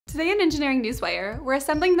Today in Engineering Newswire, we're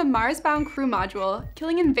assembling the Mars-bound crew module,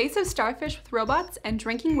 killing invasive starfish with robots, and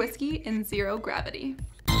drinking whiskey in zero gravity.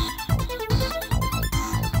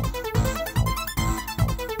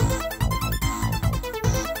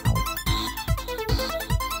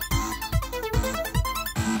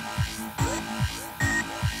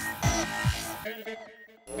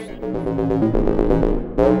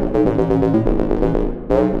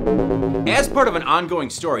 As part of an ongoing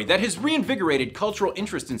story that has reinvigorated cultural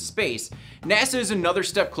interest in space, NASA is another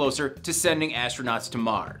step closer to sending astronauts to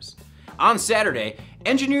Mars. On Saturday,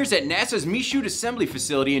 engineers at NASA's Michoud assembly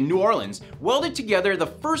facility in New Orleans welded together the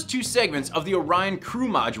first two segments of the Orion crew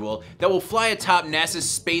module that will fly atop NASA's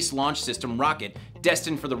Space Launch System rocket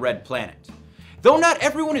destined for the Red Planet. Though not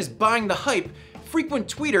everyone is buying the hype, frequent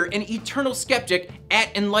tweeter and eternal skeptic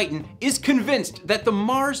 @Enlighten is convinced that the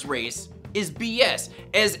Mars race is BS,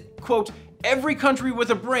 as, quote, every country with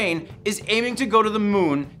a brain is aiming to go to the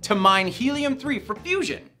moon to mine helium-3 for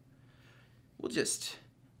fusion. I'm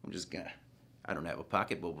just gonna, I don't have a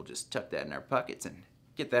pocket, but we'll just tuck that in our pockets and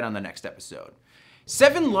get that on the next episode.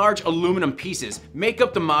 7 large aluminum pieces make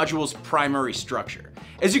up the module's primary structure.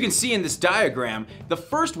 As you can see in this diagram, the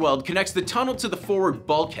first weld connects the tunnel to the forward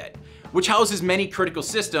bulkhead, which houses many critical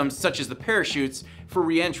systems such as the parachutes for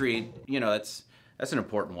reentry. You know, that's an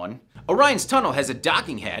important one. Orion's tunnel has a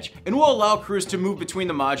docking hatch and will allow crews to move between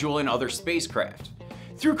the module and other spacecraft.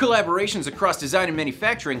 Through collaborations across design and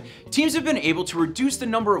manufacturing, teams have been able to reduce the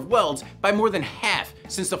number of welds by more than half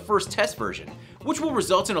since the first test version, which will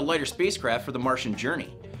result in a lighter spacecraft for the Martian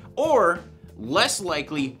journey. Or, less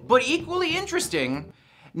likely but equally interesting,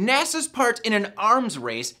 NASA's part in an arms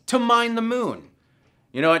race to mine the moon.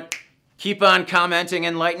 You know what? Keep on commenting,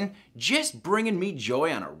 Enlighten. Just bringing me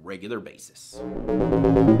joy on a regular basis.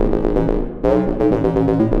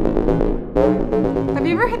 Have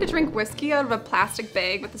you ever had to drink whiskey out of a plastic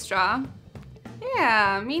bag with a straw?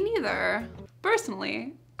 Yeah, me neither.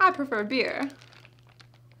 Personally, I prefer beer.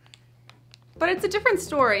 But it's a different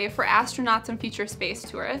story for astronauts and future space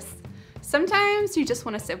tourists. Sometimes you just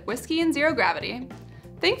want to sip whiskey in zero gravity.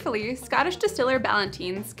 Thankfully, Scottish distiller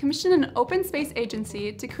Ballantine's commissioned an open space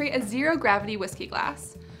agency to create a zero-gravity whiskey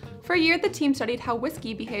glass. For a year, the team studied how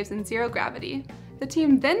whiskey behaves in zero gravity. The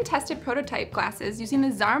team then tested prototype glasses using the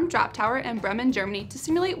Zarm drop tower in Bremen, Germany to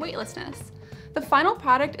simulate weightlessness. The final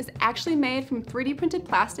product is actually made from 3D printed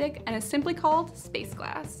plastic and is simply called Space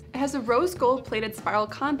Glass. It has a rose gold plated spiral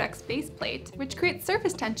convex base plate, which creates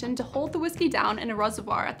surface tension to hold the whiskey down in a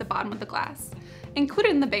reservoir at the bottom of the glass.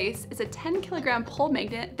 Included in the base is a 10-kilogram pole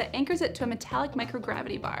magnet that anchors it to a metallic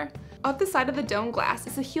microgravity bar. Up the side of the dome glass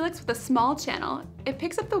is a helix with a small channel. It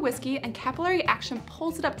picks up the whiskey and capillary action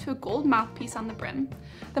pulls it up to a gold mouthpiece on the brim.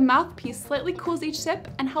 The mouthpiece slightly cools each sip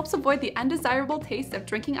and helps avoid the undesirable taste of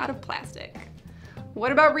drinking out of plastic.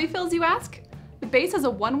 What about refills, you ask? The base has a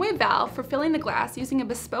one-way valve for filling the glass using a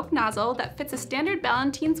bespoke nozzle that fits a standard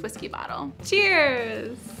Ballantine's whiskey bottle.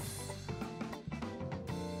 Cheers!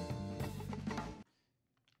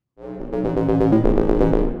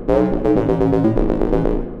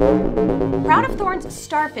 Crown of Thorns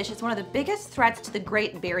starfish is one of the biggest threats to the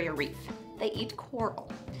Great Barrier Reef. They eat coral.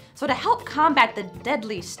 So to help combat the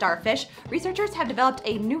deadly starfish, researchers have developed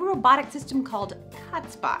a new robotic system called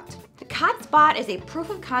COTSbot. The COTSbot is a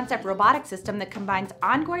proof-of-concept robotic system that combines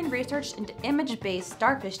ongoing research into image-based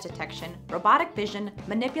starfish detection, robotic vision,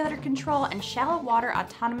 manipulator control, and shallow water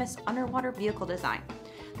autonomous underwater vehicle design.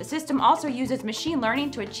 The system also uses machine learning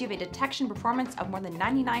to achieve a detection performance of more than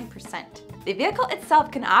 99%. The vehicle itself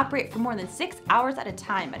can operate for more than 6 hours at a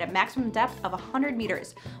time at a maximum depth of 100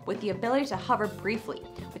 meters, with the ability to hover briefly,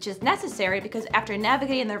 which is necessary because after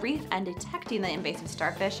navigating the reef and detecting the invasive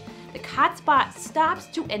starfish, the COTSbot stops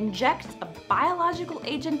to inject a biological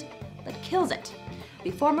agent that kills it,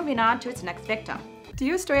 before moving on to its next victim. Do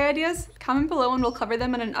you have story ideas? Comment below and we'll cover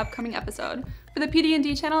them in an upcoming episode. For the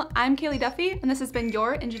PD&D channel, I'm Kaylee Duffy, and this has been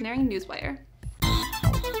your Engineering Newswire.